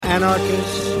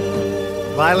anarchists,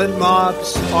 violent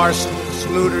mobs, arsonists,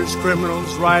 looters,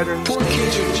 criminals, rioters. Poor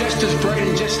kids are just as bright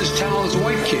and just as talented as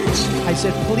white kids. I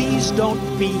said, please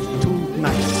don't be too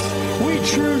nice. We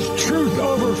choose truth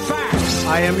over facts.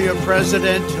 I am your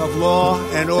president of law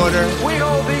and order. We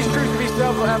hold these truths to be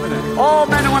self-evident. All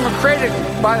men and women created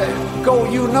by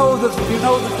you know the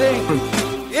thing.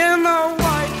 In the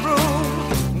white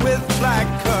room with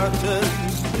black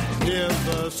curtains near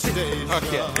the station.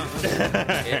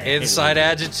 Okay. Inside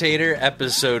Agitator,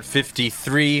 episode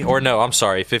 53. Or no, I'm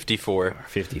sorry, 54.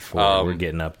 54. We're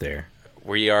getting up there.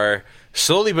 We are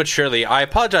slowly but surely. I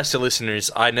apologize to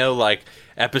listeners. I know, like,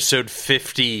 episode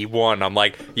 51, I'm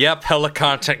like, yep, hella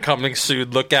content coming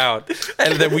soon, look out.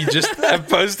 And then we just have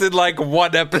posted like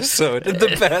one episode in the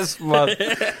past month.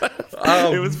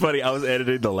 It was funny. I was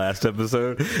editing the last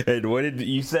episode, and what did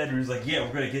you said? He was like, yeah,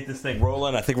 we're going to get this thing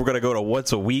rolling. I think we're going to go to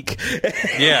once a week.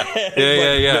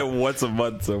 Yeah. Once a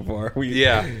month so far.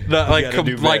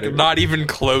 Not even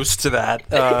close to that.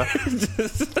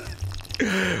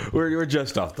 We're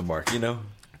just off the mark, you know?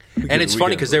 And it's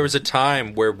funny because there was a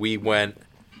time where we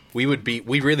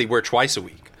really were twice a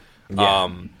week. Yeah.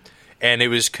 And it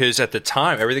was because at the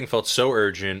time, everything felt so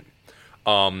urgent.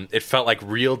 It felt like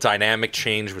real dynamic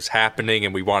change was happening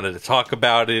and we wanted to talk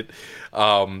about it.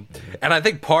 And I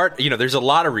think there's a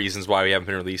lot of reasons why we haven't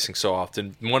been releasing so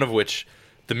often. One of which,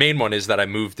 the main one is that I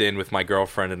moved in with my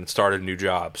girlfriend and started a new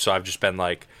job. So I've just been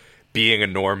like being a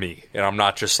normie and I'm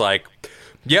not just like,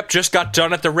 yep, just got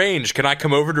done at the range. Can I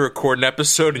come over to record an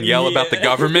episode and yell about the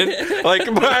government?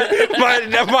 Like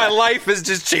my life has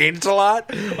just changed a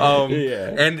lot.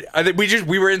 And I think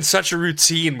we were in such a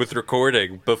routine with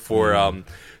recording before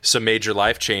some major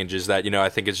life changes that I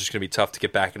think it's just gonna be tough to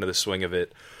get back into the swing of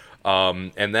it.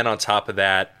 And then on top of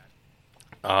that,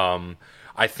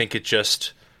 I think it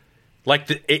just like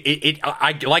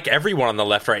I like everyone on the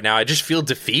left right now. I just feel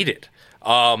defeated.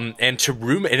 And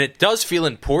it does feel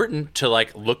important to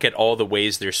like look at all the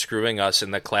ways they're screwing us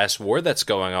in the class war that's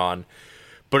going on,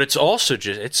 but it's also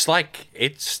just it's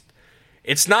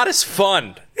not as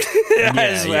fun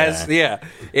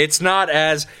it's not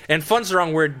as, and fun's the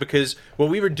wrong word because what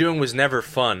we were doing was never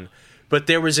fun, but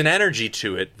there was an energy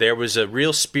to it. There was a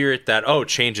real spirit that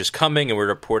change is coming and we're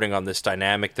reporting on this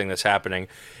dynamic thing that's happening,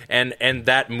 and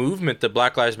that movement, the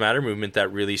Black Lives Matter movement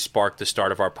that really sparked the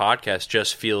start of our podcast,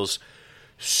 just feels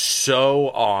so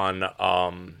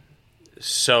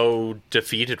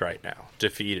defeated right now,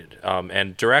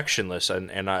 and directionless,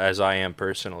 and as I am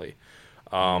personally,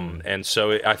 and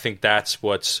so I think that's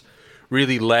what's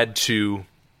really led to.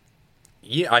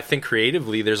 Yeah, I think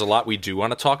creatively, there's a lot we do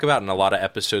want to talk about, and a lot of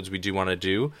episodes we do want to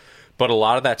do, but a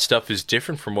lot of that stuff is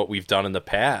different from what we've done in the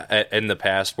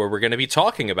past, where we're going to be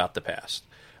talking about the past.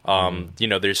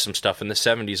 There's some stuff in the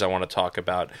 70s I want to talk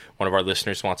about. One of our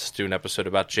listeners wants us to do an episode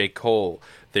about J. Cole.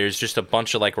 There's just a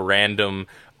bunch of like random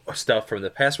stuff from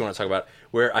the past we want to talk about,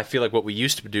 where I feel like what we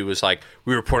used to do was like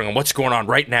we were reporting on what's going on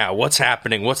right now, what's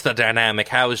happening, what's the dynamic,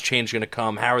 how is change going to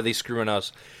come, how are they screwing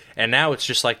us, and now it's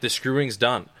just like the screwing's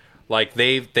done. Like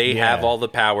they have all the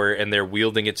power and they're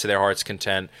wielding it to their heart's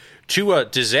content, to a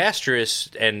disastrous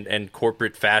and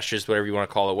corporate fascist, whatever you want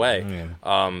to call it, way.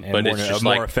 But it's just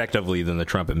more effectively than the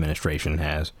Trump administration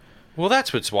has. Well,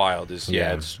 that's what's wild. It's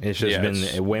just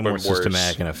been way more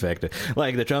systematic and effective.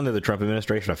 Like under the Trump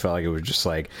administration, I felt like it was just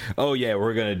like, oh yeah,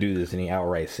 we're going to do this, and he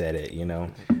outright said it,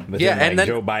 But then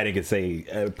Joe Biden could say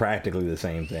practically the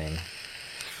same thing.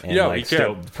 And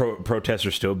protests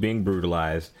are still being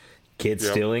brutalized. Kids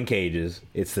still in cages.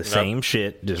 It's the same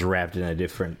shit, just wrapped in a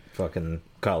different fucking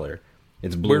color.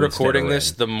 It's blue. We're recording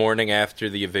this the morning after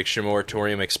the eviction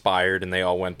moratorium expired, and they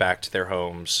all went back to their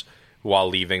homes while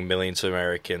leaving millions of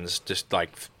Americans just like,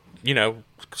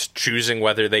 choosing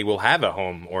whether they will have a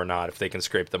home or not if they can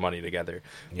scrape the money together.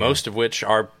 Yeah. Most of which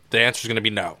the answer is going to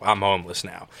be no. I'm homeless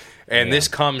now. And this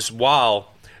comes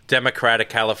while Democratic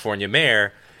California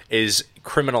mayor is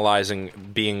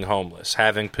criminalizing being homeless.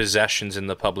 Having possessions in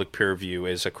the public purview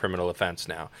is a criminal offense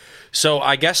now. So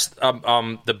I guess the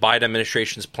Biden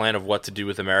administration's plan of what to do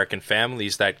with American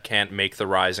families that can't make the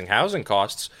rising housing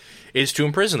costs is to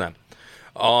imprison them.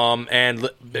 And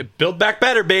build back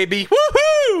better, baby.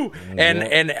 Woohoo!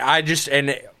 And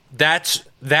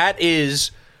that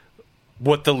is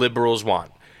what the liberals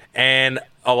want. And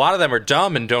a lot of them are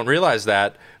dumb and don't realize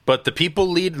that, but the people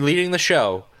leading the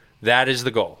show, that is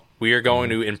the goal. We are going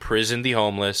to imprison the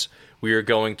homeless. We are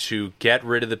going to get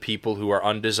rid of the people who are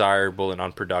undesirable and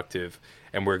unproductive,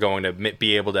 and we're going to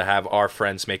be able to have our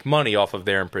friends make money off of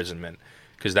their imprisonment,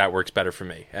 because that works better for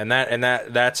me. And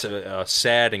that's a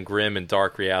sad and grim and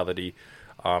dark reality,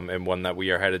 and one that we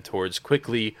are headed towards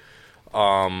quickly.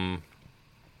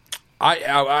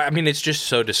 I mean, it's just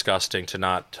so disgusting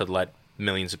to let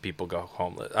millions of people go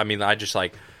homeless. I mean, I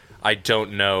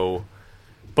don't know,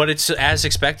 but it's as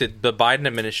expected. The Biden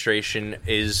administration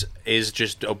is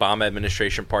just Obama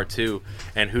administration part 2.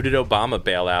 And who did Obama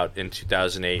bail out in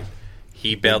 2008?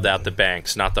 He bailed out the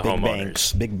banks, not the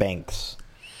homeowners. Big banks.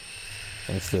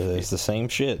 It's the same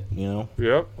shit, you know?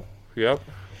 Yep.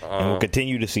 And we'll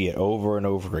continue to see it over and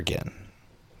over again.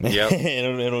 Yep.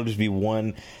 It'll just be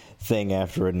one thing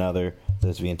after another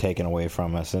that's being taken away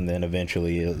from us, and then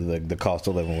eventually the cost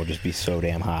of living will just be so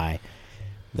damn high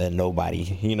that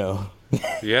nobody, you know...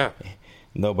 Yeah.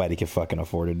 Nobody can fucking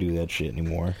afford to do that shit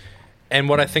anymore. And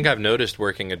what I think I've noticed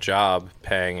working a job,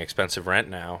 paying expensive rent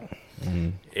now...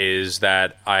 is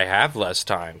that I have less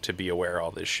time to be aware of all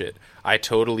this shit. I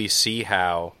totally see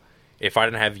how, if I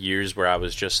didn't have years where I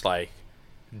was just like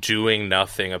doing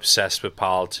nothing, obsessed with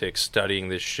politics, studying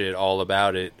this shit, all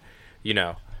about it, you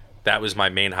know, that was my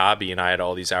main hobby and I had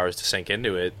all these hours to sink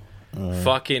into it.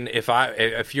 Fucking,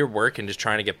 if you're working just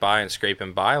trying to get by and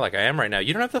scraping by like I am right now,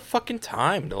 you don't have the fucking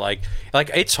time to like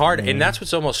it's hard. And that's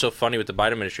what's almost so funny with the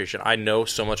Biden administration. I know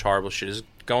so much horrible shit is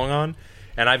going on.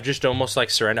 And I've just almost like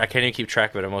surrendered. I can't even keep track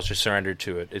of it. I almost just surrendered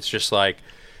to it. It's just like,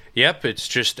 yep, it's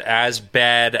just as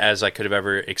bad as I could have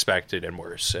ever expected and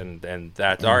worse. And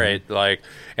that's all right. Like,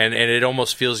 and it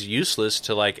almost feels useless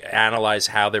to like analyze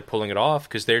how they're pulling it off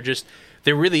because there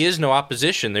really is no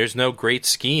opposition. There's no great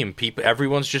scheme.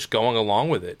 Everyone's just going along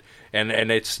with it.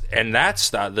 And that's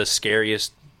the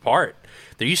scariest part.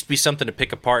 There used to be something to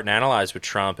pick apart and analyze with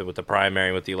Trump and with the primary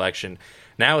and with the election.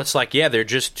 Now it's like, yeah, they're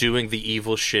just doing the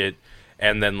evil shit.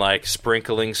 And then, like,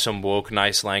 sprinkling some woke,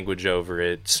 nice language over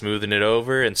it, smoothing it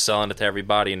over, and selling it to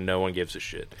everybody, and no one gives a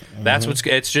shit. That's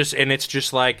it's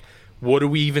just like, what do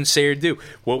we even say or do?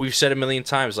 What we've said a million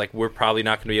times, like, we're probably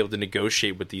not going to be able to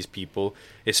negotiate with these people,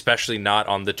 especially not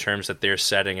on the terms that they're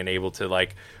setting and able to,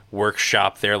 like,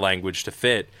 workshop their language to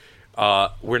fit.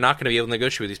 We're not going to be able to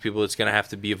negotiate with these people. It's going to have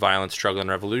to be a violent struggle and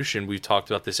revolution. We've talked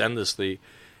about this endlessly.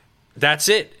 That's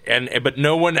it. But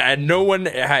no one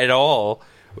at all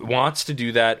wants to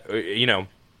do that. You know,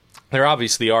 there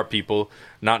obviously are people,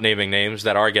 not naming names,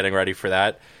 that are getting ready for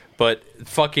that. But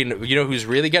fucking, you know who's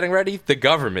really getting ready? The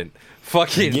government.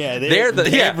 Fucking, they're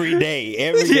every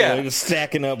day they're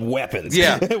stacking up weapons.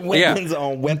 Weapons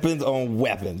on weapons on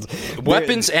weapons.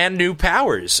 Weapons and new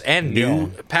powers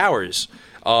powers.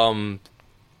 And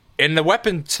the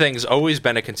weapons thing's always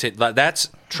been that's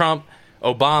Trump,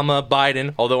 Obama,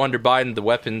 Biden, although under Biden the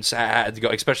weapons,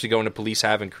 especially going to police,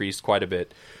 have increased quite a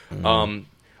bit.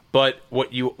 But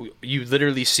what you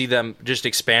literally see them just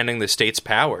expanding the state's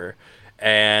power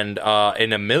and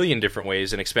in a million different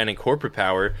ways, and expanding corporate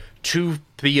power to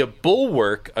be a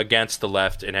bulwark against the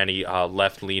left and any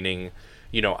left-leaning,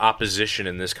 you know, opposition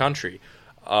in this country.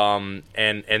 And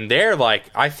they're like,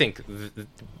 I think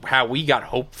how we got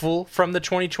hopeful from the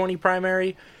 2020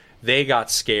 primary, they got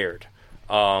scared.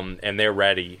 And they're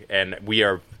ready, and we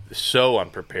are so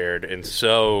unprepared and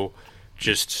so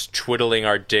just twiddling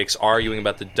our dicks, arguing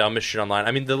about the dumbest shit online.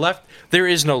 I mean, the left, there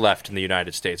is no left in the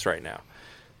United States right now.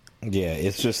 Yeah,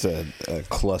 it's just a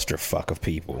clusterfuck of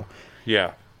people.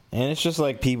 Yeah. And it's just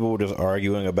like people just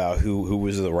arguing about who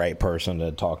was the right person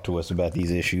to talk to us about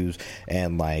these issues,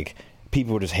 and like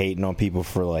people just hating on people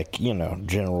for like, you know,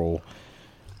 general,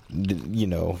 you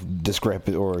know,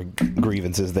 discrepant or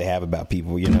grievances they have about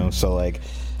people, you know. So like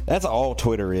that's all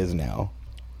Twitter is now.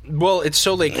 Well, it's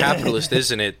so late capitalist,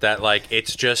 isn't it, that like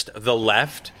it's just the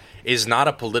left is not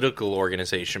a political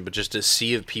organization, but just a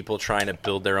sea of people trying to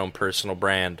build their own personal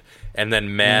brand, and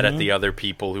then mad at the other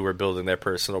people who are building their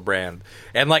personal brand.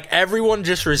 And like everyone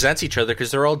just resents each other because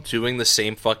they're all doing the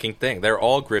same fucking thing. They're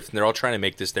all grifting. They're all trying to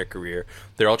make this their career.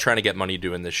 They're all trying to get money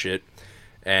doing this shit.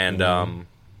 And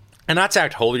not to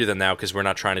act holier than thou, because we're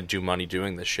not trying to do money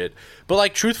doing this shit. But,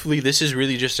 like, truthfully, this is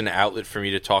really just an outlet for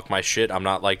me to talk my shit. I'm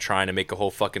not, like, trying to make a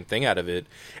whole fucking thing out of it.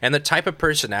 And the type of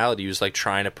personality who's, like,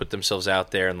 trying to put themselves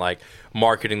out there and, like,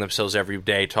 marketing themselves every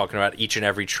day, talking about each and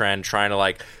every trend, trying to,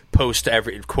 like, post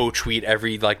every quote tweet,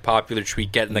 every, like, popular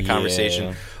tweet, get in the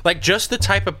conversation. Like, just the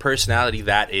type of personality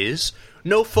that is...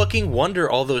 No fucking wonder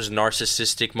all those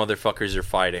narcissistic motherfuckers are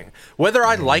fighting. Whether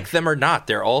I like them or not,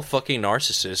 they're all fucking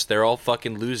narcissists. They're all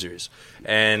fucking losers.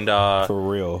 And for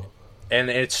real. And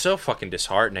it's so fucking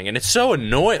disheartening. And it's so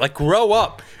annoying. Like, grow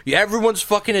up. Everyone's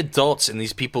fucking adults, and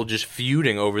these people just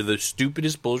feuding over the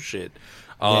stupidest bullshit.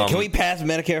 Can we pass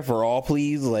Medicare for all,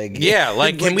 please? Like,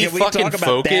 can we fucking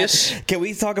focus? That? Can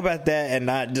we talk about that and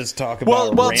not just talk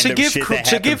about random shit that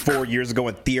happened 4 years ago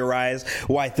and theorize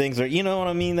why things are? You know what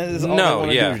I mean? That is all I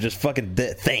want to do is just fucking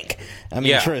think. I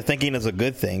mean, sure, thinking is a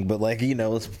good thing, but like,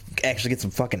 let's actually get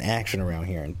some fucking action around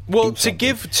here. And to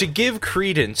give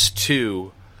credence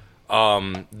to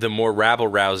the more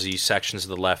rabble-rousy sections of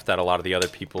the left that a lot of the other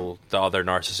people, the other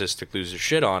narcissistic losers,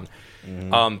 shit on.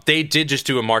 They did just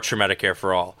do a March for Medicare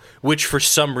for All, which for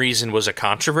some reason was a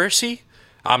controversy.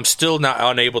 I'm still not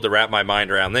unable to wrap my mind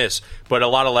around this, but a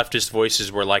lot of leftist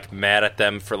voices were like mad at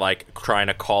them for like trying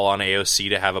to call on AOC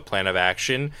to have a plan of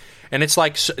action, and it's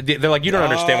like they're like, you don't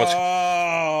understand what's.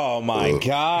 Oh my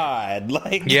god!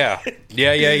 Like yeah.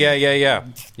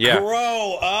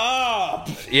 Grow up.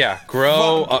 Yeah,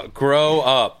 grow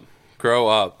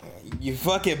up. You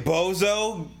fucking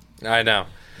bozo. I know.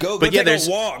 Go take a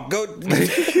walk. Go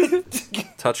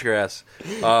touch grass.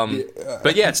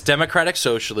 But yeah, it's democratic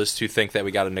socialists who think that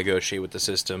we got to negotiate with the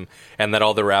system and that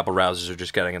all the rabble rousers are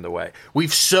just getting in the way.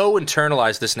 We've so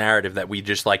internalized this narrative that we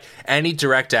just like any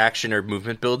direct action or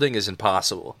movement building is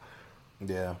impossible.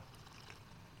 Yeah.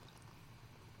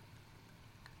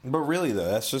 But really,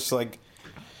 though, that's just like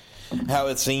how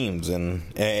it seems. And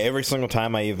every single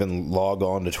time I even log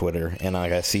on to Twitter and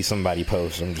like I see somebody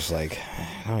post, I'm just like,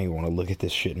 I don't even want to look at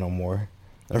this shit no more.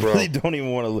 I really don't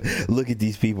even want to look at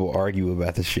these people argue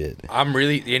about the shit.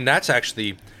 And that's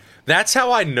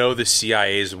how I know the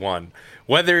CIA's won.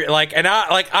 Whether like, and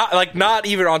I not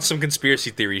even on some conspiracy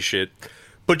theory shit,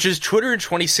 but just Twitter in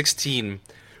 2016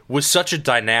 was such a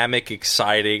dynamic,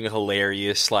 exciting,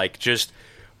 hilarious, like just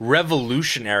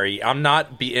revolutionary. I'm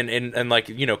not and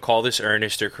like, call this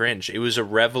earnest or cringe. It was a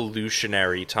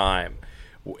revolutionary time.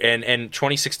 And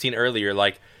 2016 earlier,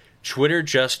 like Twitter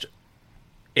just,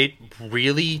 it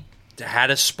really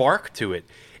had a spark to it.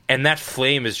 And that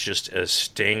flame is just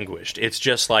extinguished. It's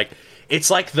just like, it's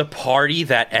like the party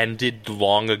that ended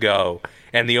long ago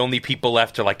and the only people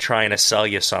left are like trying to sell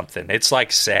you something. It's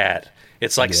like sad.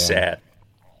 It's like sad.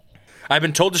 I've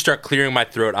been told to start clearing my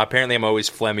throat. Apparently, I'm always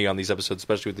phlegmy on these episodes,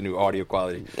 especially with the new audio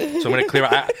quality. So I'm going to clear.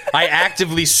 I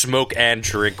actively smoke and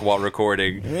drink while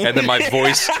recording, and then my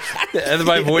voice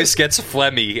gets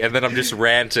phlegmy, and then I'm just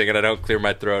ranting, and I don't clear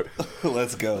my throat.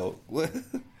 Let's go. That's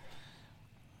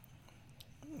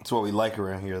what we like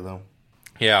around here, though.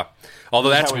 Yeah. Although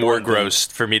that's more gross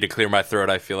for me to clear my throat.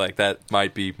 I feel like that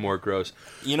might be more gross.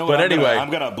 You know what? But anyway,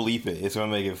 I'm gonna bleep it. It's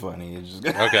gonna make it funny. It's just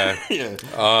okay.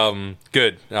 Yeah.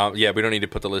 Good. Yeah, we don't need to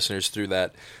put the listeners through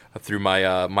that, through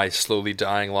my my slowly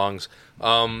dying lungs.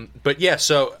 But yeah,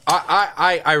 so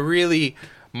I really,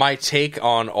 my take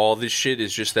on all this shit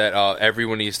is just that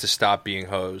everyone needs to stop being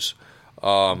hoes.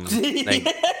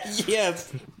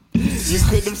 Yes. You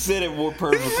couldn't have said it more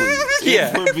perfectly.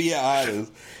 Yeah. If we're being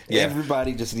honest. Yeah.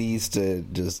 Everybody just needs to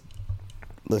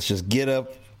let's just get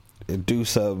up and do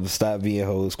something. Stop being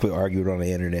hoes. Quit arguing on the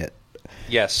internet.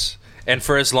 Yes. And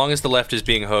for as long as the left is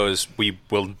being hoes, we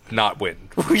will not win.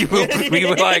 We will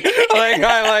I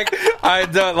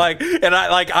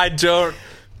don't.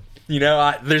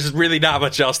 There's really not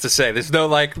much else to say. There's no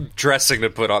like dressing to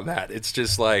put on that. It's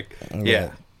just like,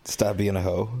 yeah. Stop being a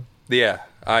hoe. Yeah.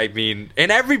 I mean,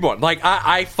 and everyone, like,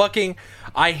 I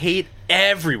hate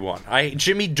everyone.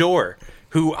 Jimmy Dore,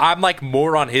 who I'm, like,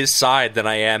 more on his side than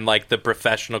I am, like, the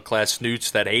professional class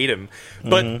snoots that hate him.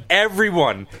 But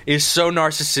everyone is so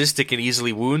narcissistic and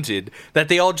easily wounded that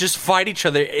they all just fight each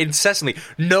other incessantly.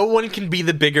 No one can be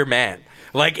the bigger man.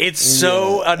 Like, it's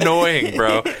so annoying,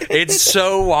 bro. It's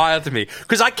so wild to me.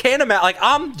 Because I can't imagine, like,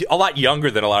 I'm a lot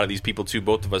younger than a lot of these people, too.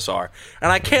 Both of us are.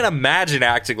 And I can't imagine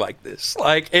acting like this.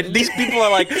 Like, and these people are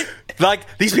like,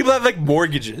 these people have, like,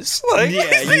 mortgages. Like,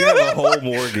 yeah, you have a whole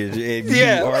mortgage. And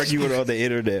you arguing on the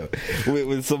internet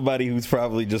with somebody who's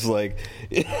probably just, like,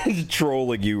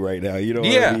 trolling you right now. You know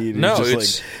what I mean? No, it's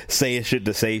just, like, saying shit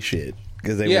to say shit.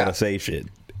 Because they want to say shit.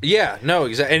 Yeah, no,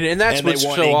 exactly, and that's what's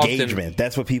so engagement. Often.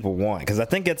 That's what people want, because I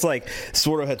think it's like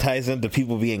sort of ties into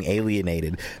people being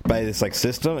alienated by this like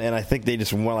system, and I think they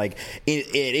just want like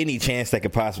at any chance they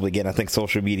could possibly get. And I think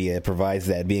social media provides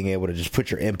that, being able to just put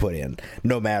your input in,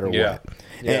 no matter what,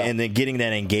 and then getting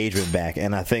that engagement back.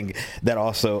 And I think that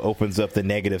also opens up the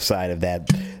negative side of that,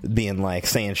 being like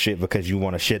saying shit because you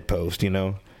want a shit post, you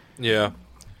know? Yeah,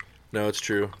 no, it's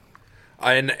true.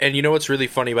 And you know what's really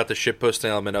funny about the shitposting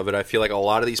element of it? I feel like a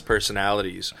lot of these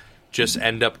personalities just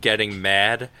end up getting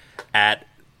mad at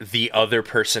the other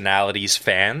personalities'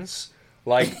 fans.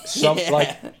 Like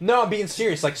no, I'm being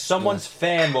serious. Like someone's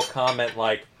fan will comment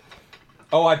like,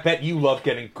 "Oh, I bet you love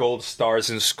getting gold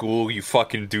stars in school, you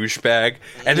fucking douchebag,"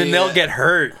 and then they'll get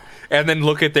hurt. and then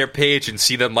look at their page and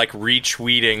see them like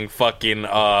retweeting fucking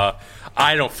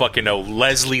I don't fucking know,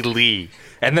 Leslie Lee.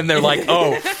 And then they're like,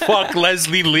 oh, fuck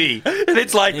Leslie Lee. And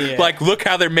it's like, look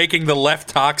how they're making the left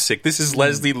toxic. This is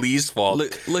Leslie Lee's fault.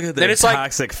 Look at the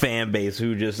toxic fan base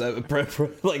who just, does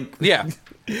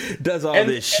all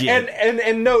this shit.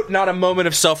 And note, not a moment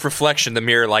of self-reflection. The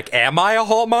mirror, like, am I a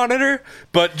hall monitor?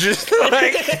 But just,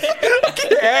 like...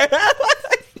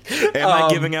 Am I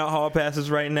giving out hall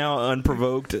passes right now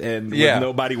unprovoked and with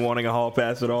nobody wanting a hall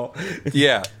pass at all?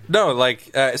 Yeah. No, like,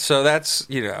 so that's,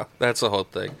 that's the whole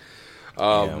thing.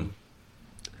 I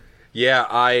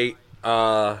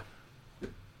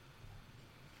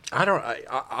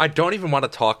don't even want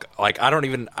to talk, like, I don't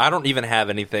even have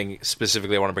anything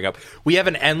specifically I want to bring up. We have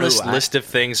an endless list of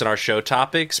things in our show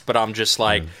topics, but I'm just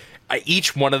like,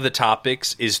 each one of the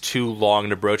topics is too long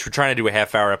to broach. We're trying to do a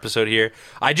half-hour episode here.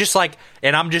 I just like,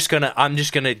 and I'm just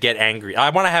gonna get angry. I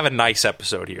want to have a nice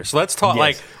episode here. So let's talk. Yes.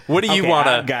 Like, what do you want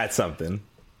to? I got something.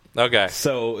 Okay.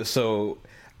 So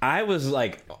I was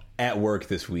like at work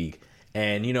this week,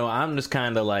 and I'm just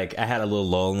kind of like, I had a little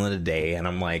lull in the day, and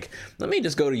I'm like, let me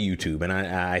just go to YouTube, and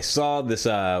I saw this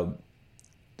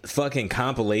fucking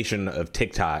compilation of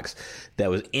TikToks that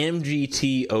was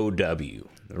MGTOW,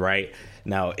 right?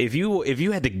 Now, if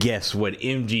you had to guess what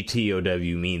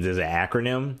MGTOW means as an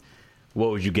acronym,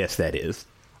 what would you guess that is?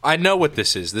 I know what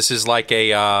this is. This is like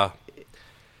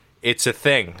it's a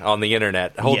thing on the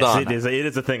internet. Hold on. It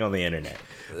is a thing on the internet.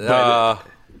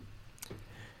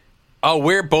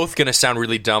 We're both going to sound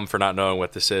really dumb for not knowing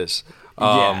what this is.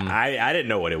 I didn't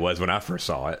know what it was when I first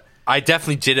saw it. I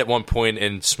definitely did at one point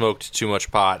and smoked too much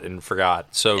pot and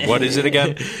forgot. So what is it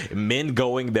again? Men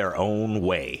going their own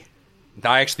way.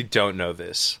 I actually don't know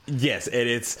this. Yes,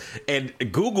 and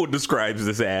Google describes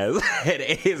this as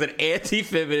it is an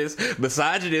anti-feminist,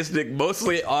 misogynistic,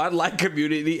 mostly online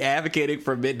community advocating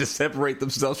for men to separate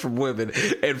themselves from women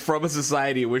and from a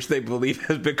society in which they believe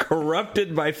has been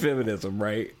corrupted by feminism,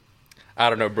 right? I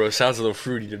don't know, bro. Sounds a little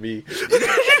fruity to me.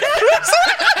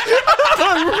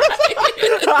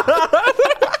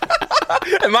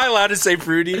 Am I allowed to say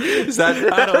fruity? Is that?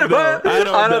 I don't know. I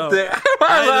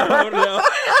don't know.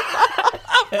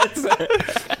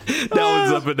 That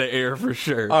one's up in the air for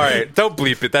sure. All right, don't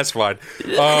bleep it. That's fine.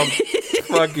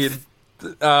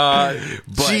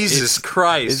 Jesus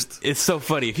Christ. It's so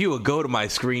funny. If you would go to my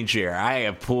screen share, I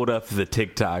have pulled up the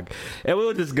TikTok, and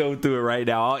we'll just go through it right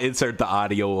now. I'll insert the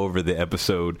audio over the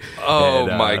episode. Oh,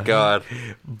 my God.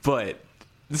 But,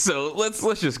 so, let's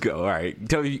just go. All right.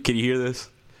 Tell me, can you hear this?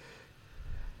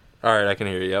 All right, I can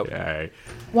hear you. Yep. All right.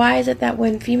 Why is it that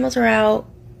when females are out,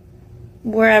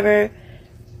 wherever,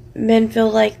 men feel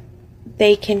like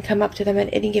they can come up to them at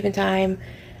any given time,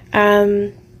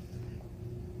 and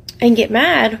get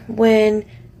mad when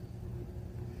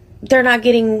they're not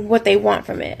getting what they want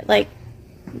from it? Like,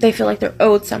 they feel like they're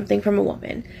owed something from a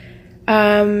woman.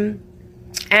 And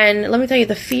let me tell you,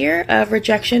 the fear of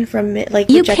rejection from, like,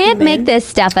 you can't make this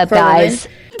stuff up, guys.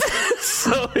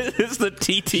 So it's the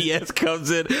TTS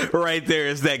comes in right there.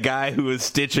 Is that guy who was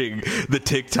stitching the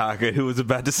TikTok and who was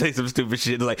about to say some stupid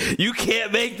shit? Like, you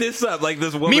can't make this up. Like,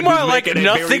 this woman. Meanwhile, like,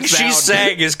 nothing she's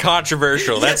saying is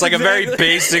controversial. That's like exactly. A very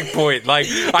basic point. Like,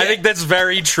 I think that's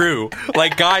very true.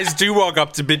 Like, guys do walk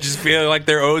up to bitches feeling like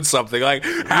they're owed something. Like,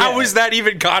 how is that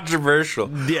even controversial?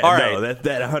 Yeah, all right. No, that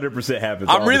 100% happens.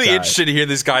 I'm really interested to hear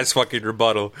this guy's fucking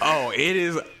rebuttal. Oh, it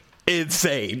is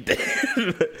insane.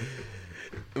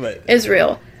 But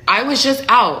Israel. I was just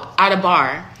out at a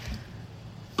bar.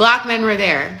 Black men were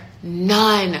there.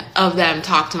 None of them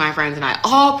talked to my friends and I.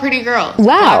 All pretty girls.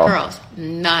 Wow. Black girls.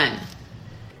 None.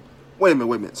 Wait a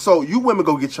minute. So you women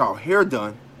go get y'all hair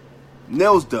done,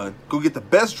 nails done, go get the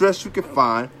best dress you can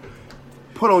find,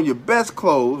 put on your best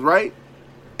clothes, right?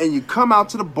 And you come out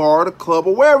to the bar, the club,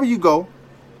 or wherever you go,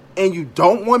 and you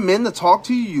don't want men to talk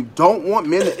to you? You don't want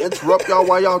men to interrupt y'all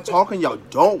while y'all talking? Y'all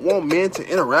don't want men to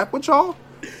interact with y'all?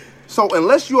 So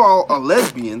unless you all are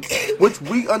lesbians, which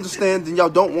we understand, and y'all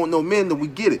don't want no men, then we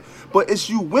get it. But it's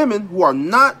you women who are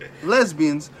not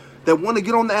lesbians that want to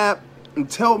get on the app and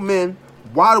tell men,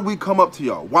 why do we come up to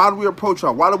y'all? Why do we approach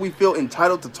y'all? Why do we feel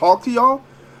entitled to talk to y'all?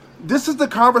 This is the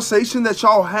conversation that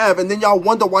y'all have, and then y'all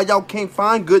wonder why y'all can't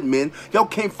find good men. Y'all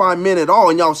can't find men at all,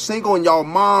 and y'all single, and y'all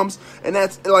moms, and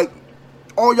that's like,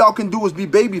 all y'all can do is be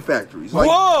baby factories. Like,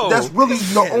 whoa! That's really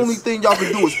the only thing y'all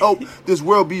can do is help this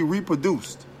world be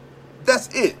reproduced.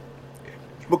 That's it.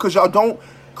 Because y'all don't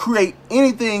create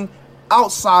anything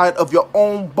outside of your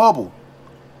own bubble.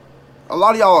 A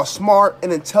lot of y'all are smart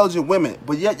and intelligent women,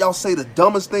 but yet y'all say the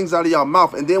dumbest things out of y'all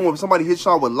mouth, and then when somebody hits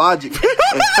y'all with logic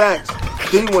and facts,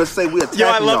 Then you want to say we attacking Yo,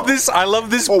 I love this. I love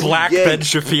this black Ben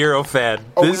Shapiro fan.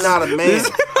 Oh, we're not a man.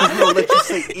 We don't let you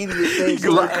say idiot things.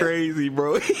 You're crazy,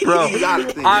 bro.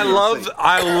 I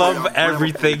love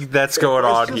everything that's going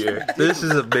on here. This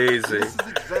is amazing,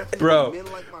 bro.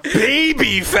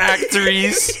 Baby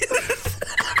factories.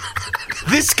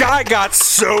 This guy got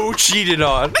so cheated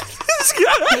on.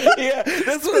 Yeah,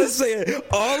 that's what I'm saying.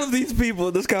 All of these people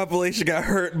in this compilation got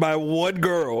hurt by one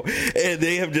girl, and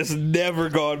they have just never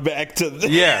gone back to the...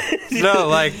 Yeah. No,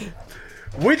 like...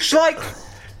 Which, like...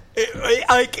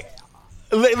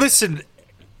 Listen...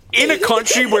 In a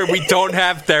country where we don't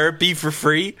have therapy for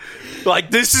free,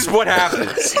 like, this is what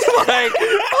happens.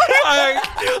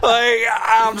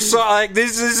 I'm sorry. Like,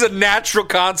 this is a natural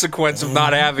consequence of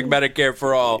not having Medicare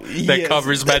for all that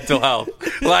covers mental health.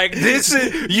 Like, this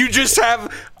is, you just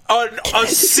have a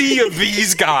sea of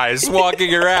these guys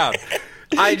walking around.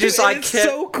 It's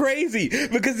so crazy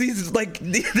because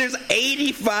there's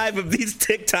 85 of these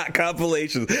TikTok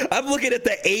compilations. I'm looking at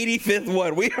the 85th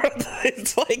one.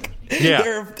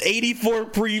 There are 84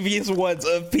 previous ones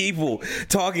of people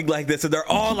talking like this, and they're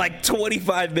all like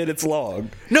 25 minutes long.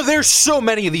 No, there's so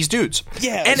many of these dudes.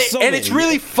 Yeah, and it's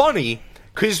really funny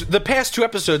because the past 2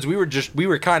 episodes we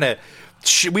were kind of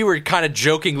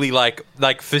jokingly, like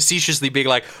facetiously being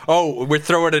like, oh, we're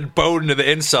throwing a bone to the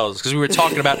incels because we were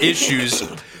talking about issues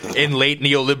in late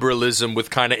neoliberalism with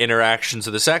kind of interactions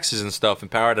of the sexes and stuff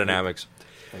and power dynamics.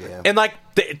 Yeah. And like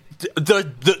the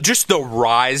just the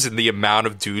rise in the amount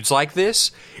of dudes like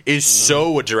this is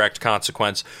so a direct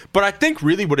consequence. But I think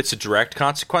really what it's a direct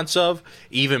consequence of,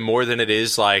 even more than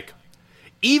it's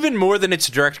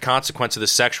a direct consequence of the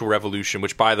sexual revolution,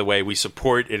 which, by the way, we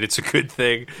support, and it's a good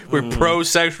thing. We're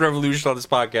pro-sexual revolution on this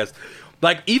podcast.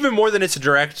 Like, even more than it's a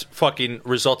direct fucking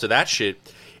result of that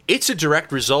shit, it's a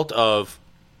direct result of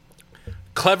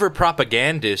clever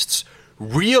propagandists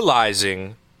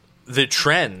realizing the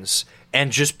trends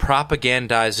and just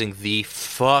propagandizing the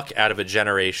fuck out of a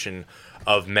generation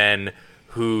of men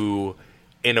who...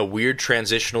 in a weird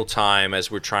transitional time as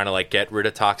we're trying to like get rid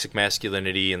of toxic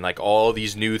masculinity and like all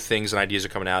these new things and ideas are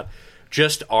coming out,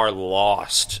 just are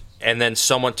lost. And then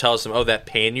someone tells them, oh, that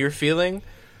pain you're feeling?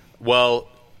 Well,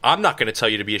 I'm not going to tell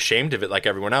you to be ashamed of it like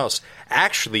everyone else.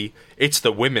 Actually, it's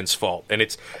the women's fault. And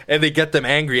they get them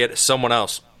angry at someone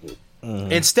else.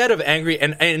 Instead of angry,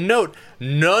 and note,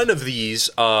 none of these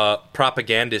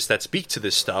propagandists that speak to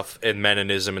this stuff and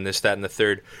Meninism and this, that, and the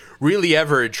third really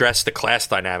ever address the class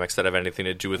dynamics that have anything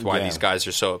to do with why these guys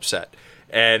are so upset.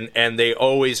 And they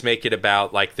always make it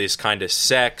about like this kind of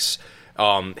sex,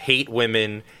 hate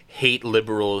women, hate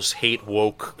liberals, hate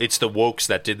woke. It's the wokes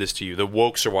that did this to you. The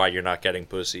wokes are why you're not getting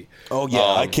pussy. Oh yeah,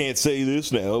 I can't say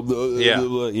this now. Yeah.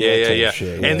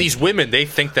 And these women, they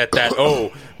think that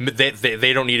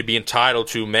they don't need to be entitled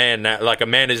to man. Like a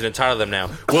man isn't entitled to them now.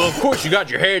 Well, of course you got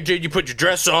your hair did, you put your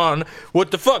dress on.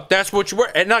 What the fuck? That's what you wear.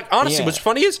 And like honestly, what's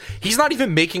funny is he's not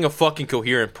even making a fucking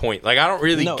coherent point. Like I don't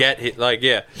really get it. Like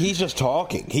he's just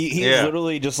talking. He's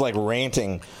literally just like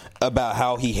ranting about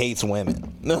how he hates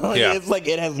women. It's like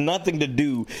it has nothing to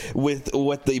do with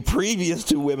what the previous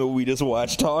 2 women we just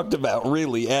watched talked about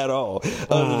really at all.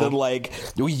 Other than like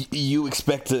you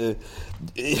expect to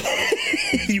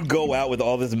you go out with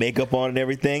all this makeup on and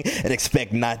everything and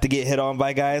expect not to get hit on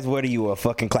by guys. What are you, a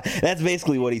fucking That's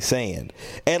basically what he's saying.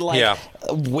 And like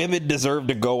women deserve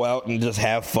to go out and just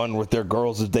have fun with their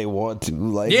girls if they want to.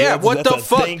 Like what the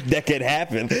fuck? Thing that could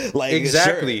happen. Like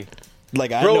exactly. Sure.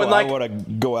 Like, I know I want to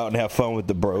go out and have fun with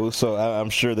the bros, so I'm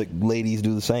sure that ladies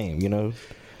do the same, you know?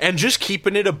 And just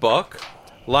keeping it a buck,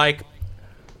 like,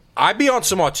 I'd be on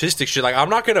some autistic shit. Like, I'm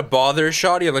not going to bother a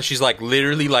shawty unless she's, like,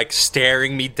 literally, like,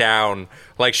 staring me down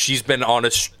like she's been on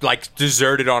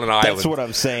deserted on an island. That's what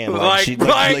I'm saying. Like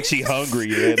she hungry.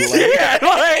 Man.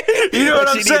 Like, you know what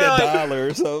I'm saying? Need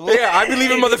 $1 or something. Yeah, I be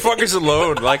leaving motherfuckers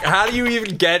alone. Like, how do you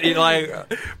even get it? Like,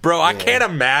 bro, I can't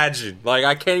imagine. Like,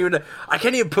 I can't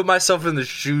even put myself in the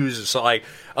shoes. So, like,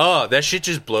 that shit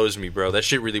just blows me, bro. That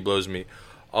shit really blows me.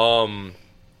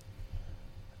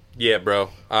 Yeah, bro.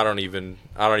 I don't even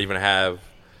have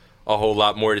a whole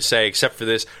lot more to say except for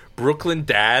this. Brooklyn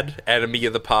Dad, enemy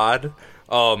of the pod.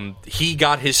 He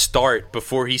got his start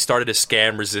before he started to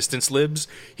scam resistance libs.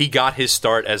 He got his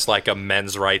start as like a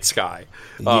men's rights guy,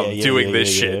 doing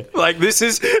this shit. Yeah. Like this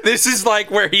is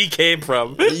like where he came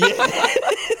from.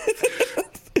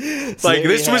 Like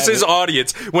this was his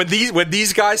audience. When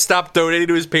these guys stopped donating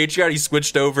to his Patreon, he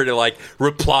switched over to like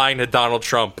replying to Donald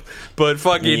Trump. But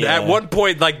fucking at one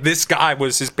point, like this guy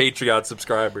was his Patreon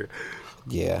subscriber.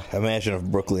 Yeah, imagine if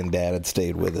Brooklyn Dad had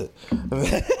stayed with it.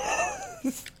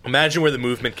 Imagine where the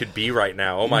movement could be right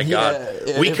now. Oh my God,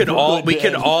 we could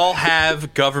all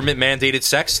have government mandated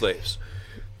sex slaves.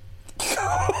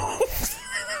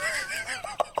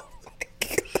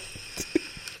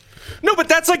 No, but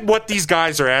that's like what these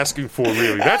guys are asking for,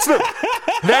 really. That's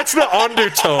the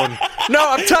undertone.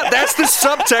 No, that's the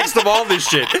subtext of all this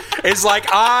shit. It's like,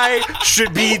 I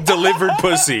should be delivered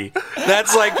pussy.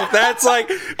 That's like no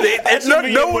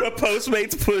one a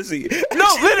Postmates pussy.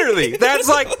 No, literally.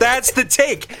 That's the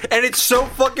take. And it's so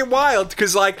fucking wild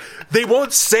because like they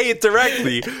won't say it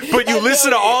directly, but you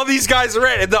listen to all these guys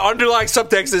read and the underlying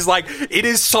subtext is like, it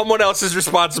is someone else's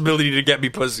responsibility to get me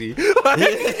pussy.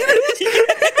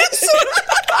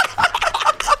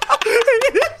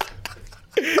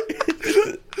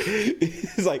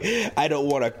 It's like, I don't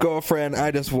want a girlfriend,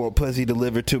 I just want pussy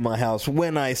delivered to my house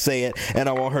when I say it, and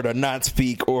I want her to not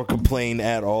speak or complain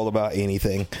at all about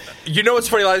anything. You know what's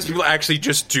funny? A lot of these people actually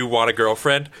just do want a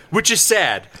girlfriend, which is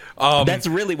sad. That's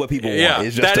really what people want,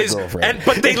 is just a girlfriend.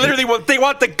 But they literally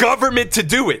want the government to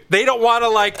do it. They don't want to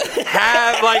like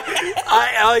have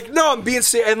like no, I'm being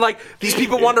serious. And like these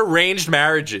people want arranged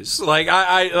marriages. Like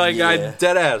I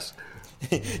dead ass.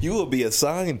 You will be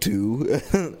assigned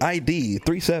to ID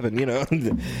 37, you know.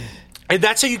 And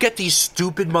that's how you get these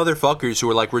stupid motherfuckers who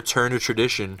are like return to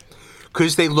tradition,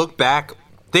 because they look back.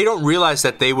 They don't realize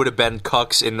that they would have been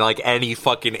cucks in like any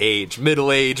fucking age,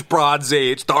 middle age, bronze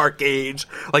age, dark age.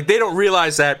 Like they don't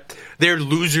realize that they're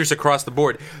losers across the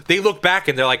board. They look back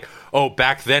and they're like, oh,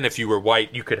 back then if you were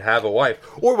white, you could have a wife.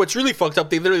 Or what's really fucked up,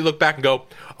 they literally look back and go,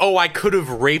 oh, I could have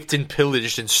raped and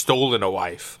pillaged and stolen a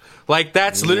wife. Like,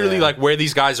 that's literally, like, where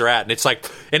these guys are at. And it's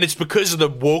like, and it's because of the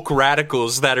woke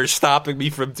radicals that are stopping me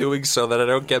from doing so that I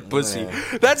don't get pussy.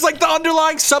 Man. That's, like, the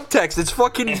underlying subtext. It's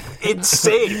fucking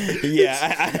insane.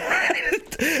 Yeah,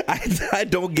 I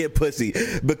don't get pussy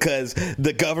because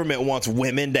the government wants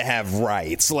women to have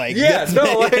rights. Like,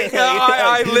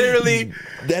 I literally...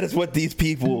 That is what these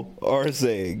people are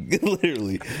saying,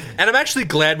 literally. And I'm actually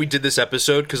glad we did this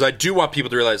episode because I do want people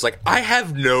to realize, like, I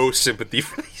have no sympathy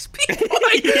for these people.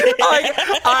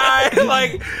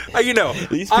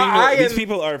 These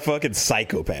people are fucking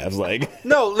psychopaths. Like,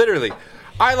 no, literally.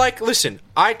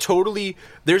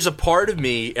 There's a part of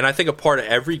me, and I think a part of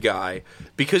every guy,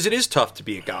 because it is tough to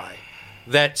be a guy,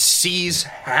 that sees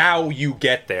how you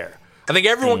get there. I think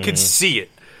everyone can see it.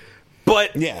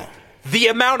 But the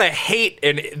amount of hate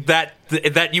and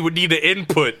that you would need to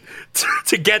input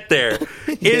to get there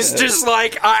is just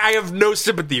like, I have no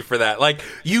sympathy for that. Like,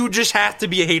 you just have to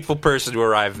be a hateful person to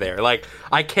arrive there. Like,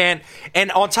 I can't.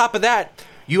 And on top of that,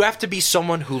 you have to be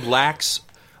someone who lacks,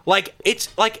 like,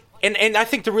 it's like, and I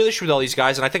think the real issue with all these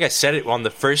guys, and I think I said it on the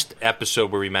first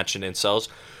episode where we mentioned incels,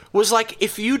 was like,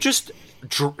 if you just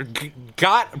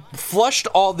flushed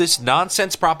all this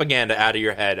nonsense propaganda out of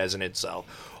your head as an incel,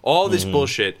 all this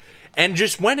bullshit, and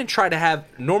just went and tried to have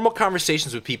normal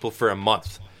conversations with people for a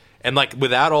month, and like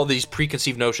without all these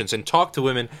preconceived notions, and talk to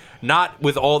women not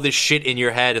with all this shit in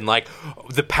your head and like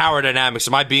the power dynamics,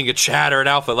 am I being a Chad or an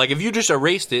alpha? Like, if you just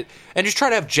erased it and just try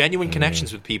to have genuine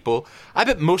connections with people, I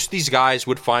bet most of these guys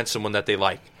would find someone that they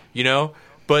like, you know?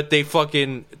 But they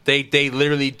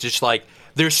literally just like,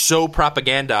 they're so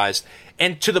propagandized,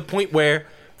 and to the point where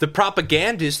the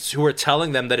propagandists who are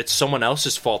telling them that it's someone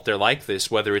else's fault they're like this,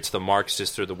 whether it's the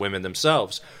Marxists or the women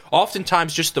themselves,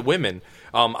 oftentimes just the women.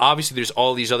 Obviously, there's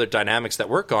all these other dynamics that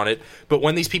work on it, but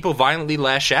when these people violently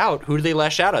lash out, who do they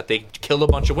lash out at? They kill a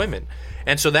bunch of women.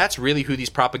 And so that's really who these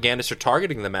propagandists are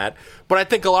targeting them at. But I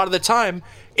think a lot of the time,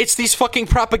 it's these fucking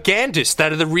propagandists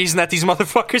that are the reason that these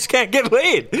motherfuckers can't get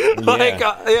laid.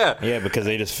 Yeah, because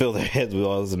they just fill their heads with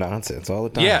all this nonsense all the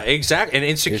time. Yeah, exactly. And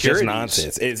insecurities. It's just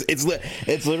nonsense.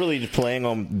 It's literally just playing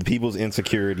on people's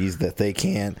insecurities that they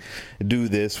can't do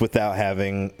this without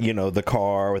having, you know, the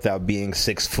car, without being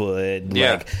 6 foot.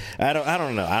 Yeah. Like, I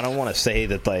don't know. I don't want to say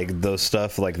that, like, those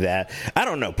stuff like that. I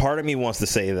don't know. Part of me wants to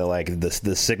say that, like,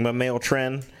 the Sigma male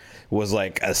trend was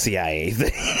like a CIA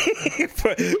thing.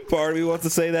 Part of me wants to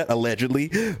say that,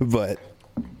 allegedly, but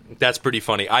that's pretty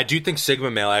funny. I do think Sigma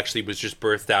male actually was just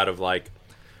birthed out of like,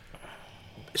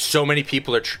 so many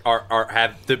people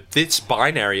have this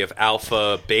binary of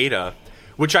alpha beta,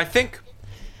 which I think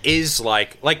is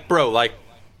like bro, like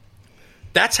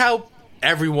that's how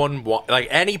everyone like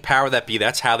any power that be,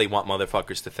 that's how they want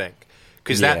motherfuckers to think,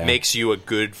 because that makes you a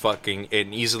good fucking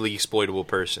and easily exploitable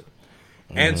person.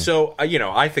 And so, you know,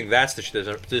 I think that's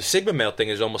the Sigma male thing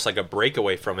is almost like a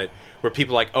breakaway from it, where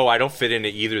people are like, oh, I don't fit into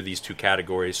either of these two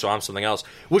categories, so I'm something else.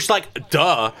 Which, like,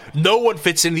 duh, no one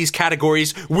fits in these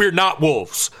categories. We're not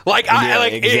wolves. Like,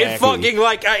 exactly. It fucking,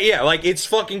 like, it's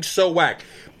fucking so whack.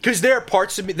 Because there are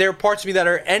parts of me that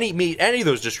are meet any of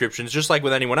those descriptions, just like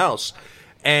with anyone else.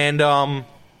 And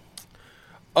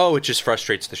it just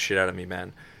frustrates the shit out of me,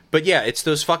 man. But yeah, it's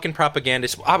those fucking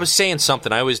propagandists. I was saying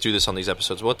something. I always do this on these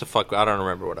episodes. What the fuck? I don't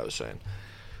remember what I was saying.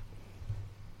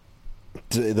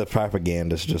 The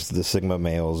propagandists, just the Sigma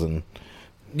males, and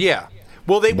yeah.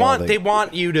 Well, they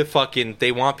want you to fucking.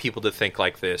 They want people to think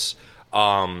like this,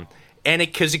 and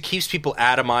because it keeps people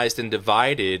atomized and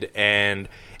divided, and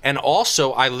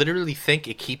also I literally think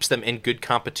it keeps them in good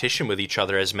competition with each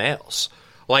other as males.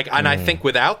 And I think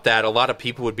without that, a lot of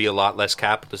people would be a lot less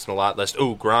capitalist and a lot less,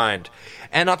 grind.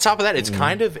 And on top of that, it's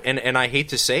kind of, and I hate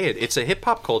to say it, it's a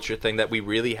hip-hop culture thing that we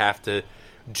really have to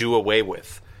do away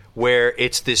with, where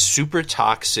it's this super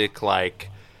toxic,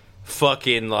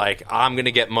 fucking, I'm going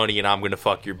to get money and I'm going to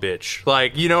fuck your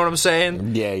bitch. You know what I'm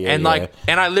saying? Yeah. And,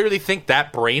 and I literally think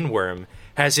that brainworm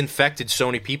has infected so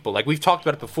many people. We've talked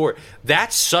about it before.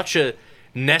 That's such a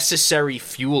necessary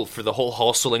fuel for the whole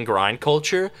hustle and grind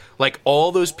culture.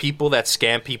 All those people that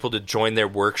scam people to join their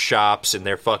workshops and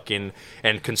their fucking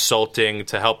and consulting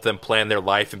to help them plan their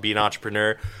life and be an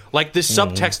entrepreneur. The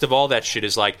subtext of all that shit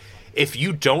is if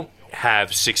you don't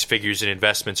have 6 figures in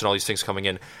investments and all these things coming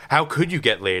in, how could you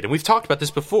get laid? And we've talked about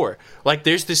this before.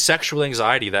 There's this sexual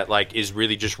anxiety that is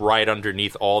really just right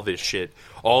underneath all this shit,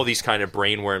 all these kind of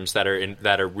brainworms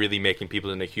that are really making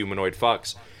people into humanoid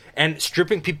fucks. And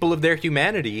stripping people of their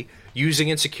humanity, using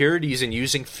insecurities and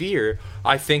using fear,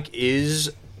 I think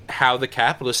is how the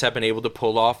capitalists have been able to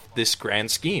pull off this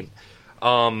grand scheme.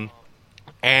 And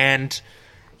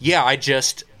yeah, I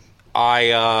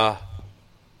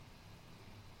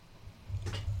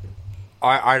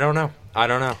don't know.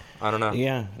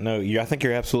 Yeah, no, I think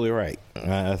you're absolutely right.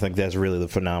 I think that's really the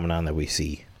phenomenon that we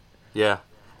see. Yeah.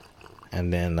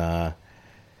 And then,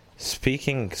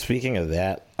 speaking of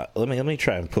that, let me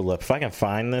try and pull up if I can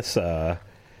find this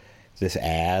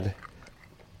ad.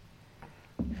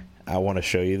 I want to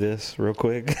show you this real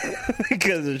quick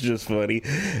because it's just funny.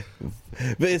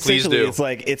 But essentially, it's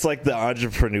like the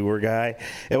entrepreneur guy,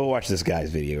 and we'll watch this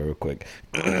guy's video real quick.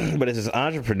 But it's this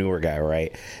entrepreneur guy,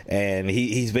 right? And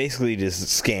he's basically just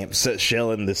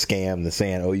shelling the scam,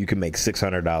 saying, "Oh, you can make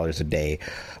 $600 a day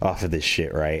off of this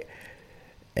shit," right?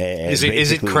 And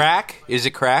is it crack? Is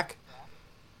it crack?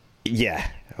 Yeah.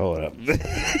 Hold up.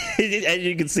 As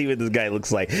you can see what this guy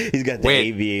looks like. He's got the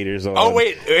aviators on. Oh,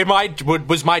 wait.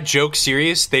 Was my joke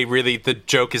serious? The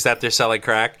joke is that they're selling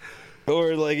crack?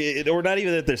 Or not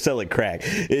even that they're selling crack.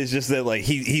 It's just that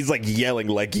he's yelling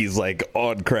like he's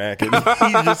on crack, and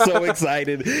he's just so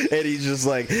excited, and he's just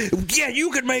yeah,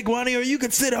 you can make money, or you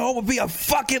can sit at home and be a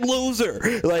fucking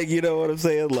loser. You know what I'm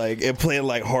saying? And playing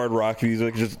hard rock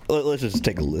music. Let's just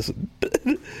take a listen.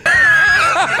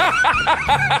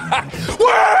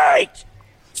 Wait!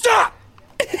 Stop!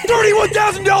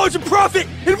 $31,000 in profit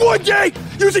in one day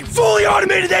using fully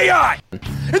automated AI.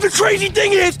 And the crazy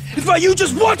thing is by you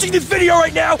just watching this video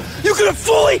right now, you could have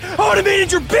fully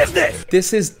automated your business.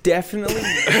 This is definitely...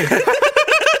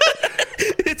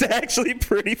 It's actually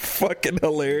pretty fucking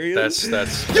hilarious.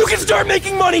 That's. You can start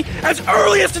making money as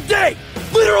early as today,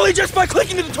 literally just by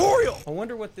clicking the tutorial. I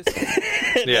wonder what this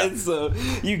is. Yeah. So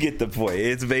you get the point.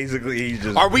 It's basically he's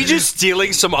just. Are we just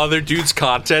stealing some other dude's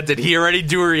content? Did he already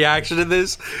do a reaction to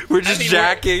this? We're just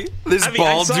jacking this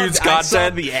bald dude's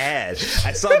content.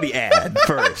 I saw the ad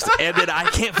first, and then I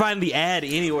can't find the ad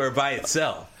anywhere by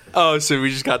itself. Oh, so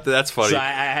we just got that's funny. So I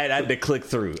had to click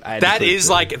through.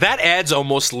 That ad's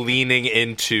almost leaning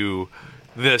into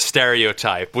the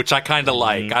stereotype, which I kind of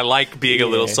like. I like being a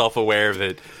little self-aware of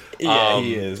it. Yeah,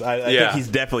 he is. I think he's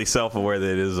definitely self-aware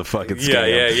that it is a fucking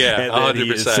scam. Yeah,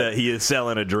 100%. He is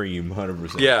selling a dream,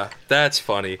 100%. Yeah, that's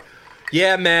funny.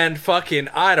 Yeah, man, fucking,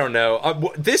 I don't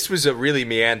know. This was a really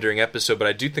meandering episode, but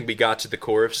I do think we got to the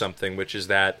core of something, which is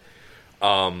that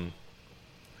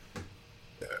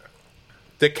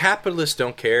the capitalists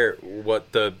don't care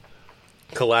what the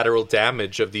collateral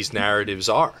damage of these narratives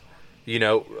are. You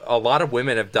know, a lot of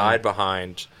women have died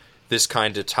behind this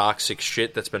kind of toxic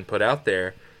shit that's been put out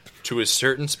there to a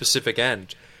certain specific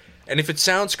end. And if it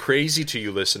sounds crazy to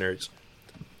you listeners,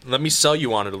 let me sell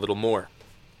you on it a little more.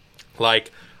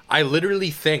 I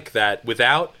literally think that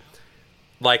without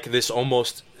this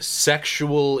almost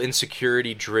sexual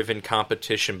insecurity driven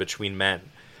competition between men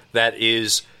that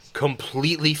is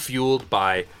completely fueled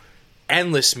by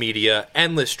endless media,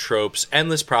 endless tropes,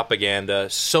 endless propaganda,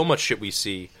 so much shit we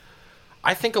see,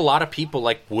 I think a lot of people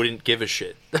wouldn't give a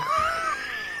shit. You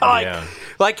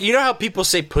know how people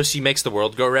say pussy makes the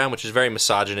world go round, which is a very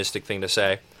misogynistic thing to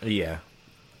say? Yeah.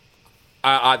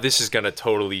 This is going to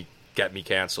totally get me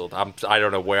canceled. I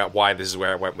don't know why this is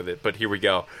where I went with it, but here we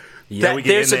go. Yeah, we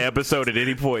can end the episode at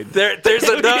any point. There's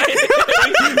a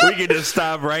we can just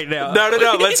stop right now.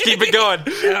 No. Let's keep it going.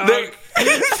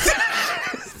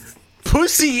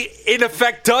 Pussy, in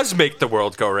effect, does make the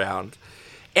world go round.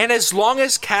 And as long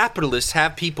as capitalists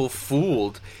have people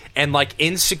fooled and, like,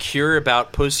 insecure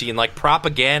about pussy and, like,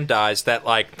 propagandize that,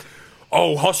 like,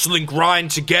 oh, hustle and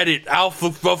grind to get it, alpha,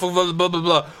 blah, blah, blah, blah,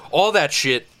 blah, all that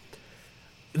shit,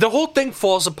 the whole thing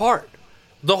falls apart.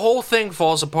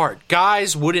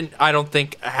 Guys wouldn't, I don't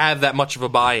think, have that much of a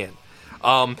buy-in.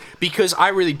 Because I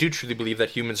really do truly believe that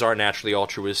humans are naturally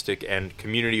altruistic and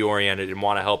community-oriented and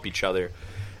want to help each other.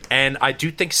 And I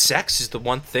do think sex is the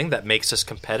one thing that makes us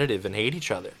competitive and hate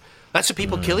each other. That's what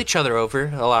people kill each other over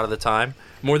a lot of the time.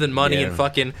 More than money and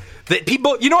fucking...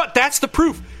 people. You know what? That's the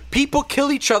proof. People kill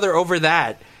each other over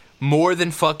that more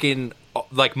than fucking,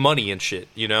 like, money and shit,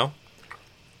 you know?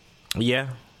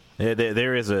 Yeah.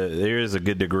 There is a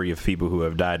good degree of people who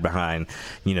have died behind,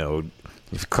 you know...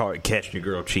 catching your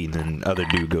girl cheating and other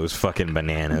dude goes fucking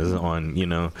bananas on, you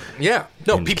know. Yeah.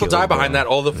 No, people die behind that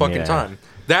all the fucking time.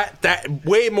 That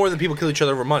way more than people kill each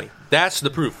other over money. That's the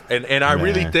proof. And I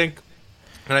really think,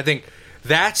 and I think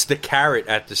that's the carrot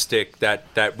at the stick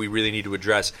that we really need to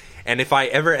address. And if I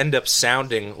ever end up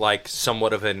sounding like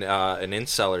somewhat of an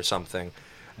incel or something,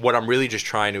 what I'm really just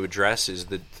trying to address is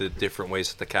the different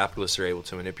ways that the capitalists are able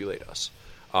to manipulate us.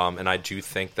 And I do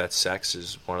think that sex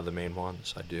is one of the main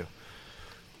ones. I do.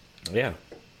 Yeah.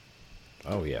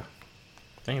 Oh yeah.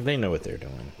 They know what they're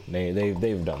doing.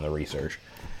 They've done the research.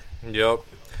 Yep.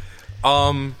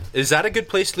 Is that a good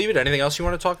place to leave it? Anything else you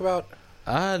want to talk about?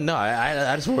 No.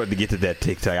 I just wanted to get to that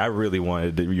TikTok. I really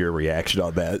wanted your reaction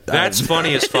on that. That's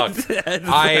funny as fuck.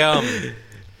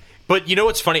 But you know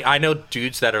what's funny? I know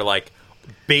dudes that are like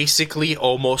basically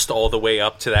almost all the way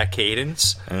up to that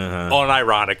cadence,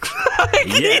 unironically.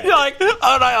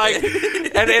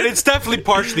 And it's definitely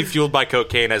partially fueled by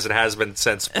cocaine, as it has been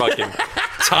since fucking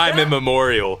time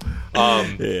immemorial.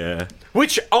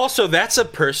 Which also, that's a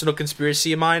personal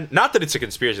conspiracy of mine. Not that it's a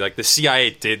conspiracy. Like, the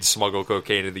CIA did smuggle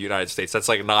cocaine in the United States. That's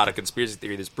like not a conspiracy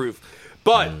theory. There's proof.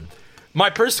 But my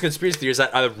personal conspiracy theory is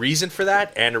that a reason for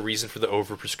that, and a reason for the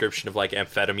overprescription of like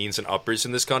amphetamines and uppers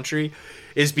in this country,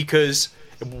 is because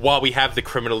while we have the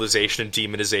criminalization and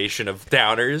demonization of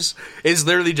downers, is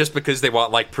literally just because they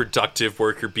want like productive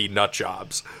worker bee nut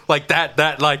jobs. Like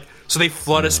that like, so they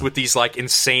flood us with these like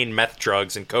insane meth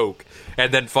drugs and coke,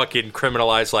 and then fucking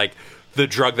criminalize like the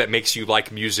drug that makes you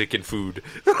like music and food.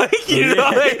 Like, you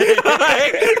know,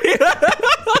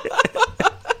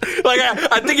 like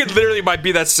I think it literally might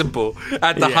be that simple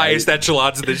at the highest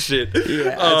echelons of this shit.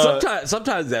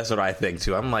 Sometimes that's what I think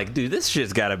too. I'm like, dude, this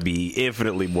shit's got to be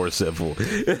infinitely more simple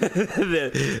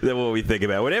than what we think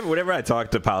about. Whenever I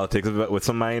talk to politics with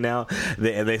somebody now,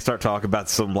 they start talking about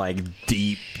some like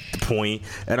deep point,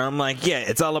 and I'm like, yeah,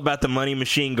 it's all about the money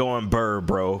machine going burr,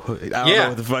 bro. I don't know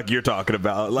what the fuck you're talking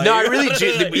about. Like, no, I really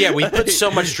do. Yeah, we put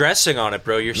so much dressing on it,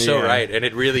 bro. You're so right, and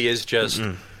it really is just.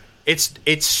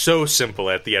 It's so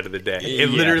simple at the end of the day. It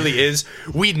literally is.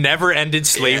 We never ended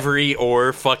slavery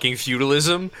or fucking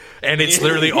feudalism, and it's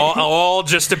literally all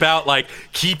just about like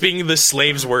keeping the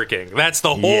slaves working. That's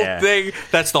the whole thing.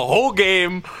 That's the whole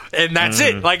game, and that's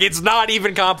it. Like, it's not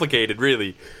even complicated,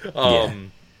 really.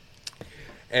 Keeping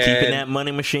that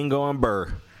money machine going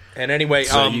burr. And anyway,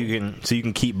 so you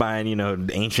can keep buying, you know,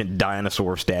 ancient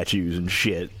dinosaur statues and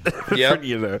shit. Yep.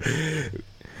 You know.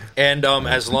 And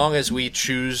as long as we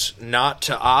choose not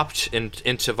to opt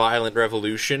into violent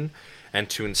revolution, and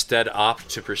to instead opt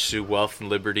to pursue wealth and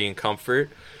liberty and comfort,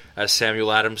 as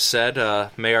Samuel Adams said,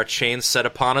 may our chains set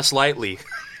upon us lightly,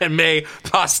 and may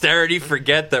posterity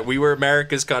forget that we were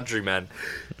America's countrymen.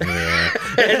 Yeah.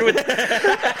 and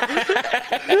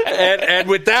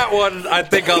with that one, I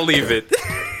think I'll leave it.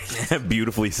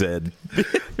 Beautifully said.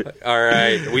 All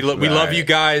right. We love you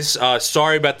guys.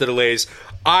 Sorry about the delays.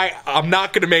 I'm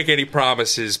not going to make any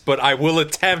promises, but I will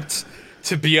attempt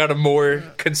to be on a more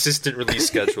consistent release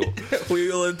schedule. We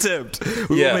will attempt.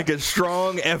 We will make a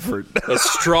strong effort. A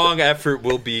strong effort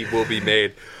will be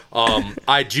made.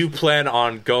 I do plan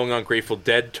on going on Grateful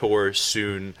Dead tour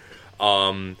soon.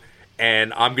 And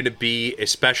I'm going to be,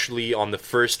 especially on the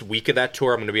first week of that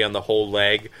tour, I'm going to be on the whole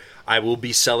leg. I will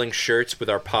be selling shirts with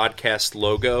our podcast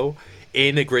logo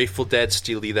in a Grateful Dead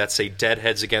steelie that say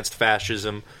Deadheads Against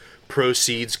Fascism.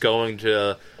 Proceeds going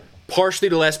to partially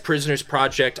to Last Prisoners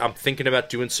Project. I'm thinking about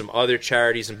doing some other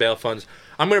charities and bail funds.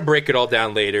 I'm going to break it all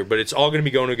down later, but it's all going to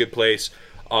be going to a good place.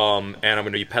 And I'm going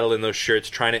to be peddling those shirts,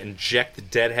 trying to inject the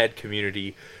Deadhead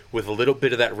community with a little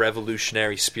bit of that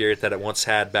revolutionary spirit that it once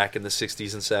had back in the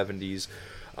 60s and 70s.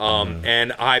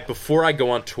 And before I go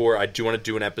on tour, I do want to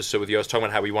do an episode with you. I was talking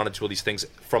about how we want to do all these things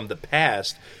from the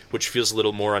past, which feels a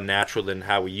little more unnatural than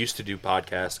how we used to do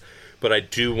podcasts. But I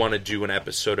do want to do an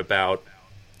episode about,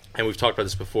 and we've talked about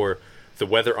this before, the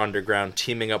Weather Underground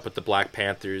teaming up with the Black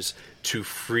Panthers to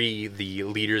free the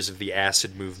leaders of the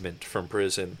acid movement from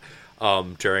prison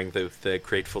during the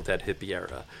Grateful Dead hippie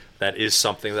era. That is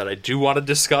something that I do want to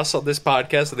discuss on this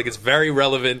podcast. I think it's very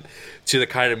relevant to the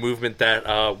kind of movement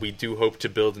that we do hope to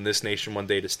build in this nation one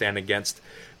day to stand against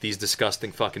these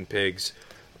disgusting fucking pigs.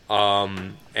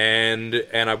 And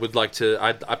I would like to,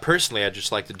 I personally, I'd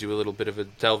just like to do a little bit of a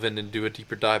delve in and do a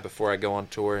deeper dive before I go on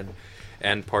tour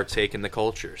and partake in the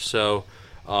culture. So,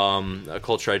 a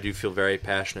culture I do feel very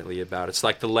passionately about. It's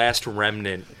like the last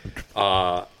remnant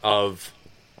of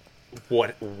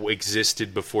what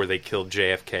existed before they killed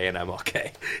JFK and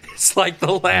MLK. It's like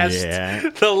the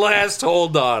last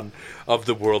hold on of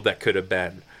the world that could have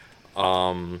been.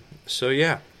 So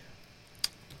yeah.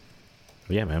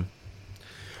 Yeah, man.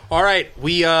 All right,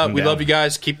 we love you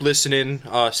guys. Keep listening.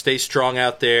 Stay strong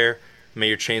out there. May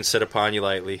your chains set upon you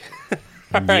lightly.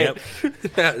 All right.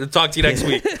 Talk to you next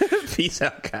week. Peace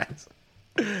out, guys.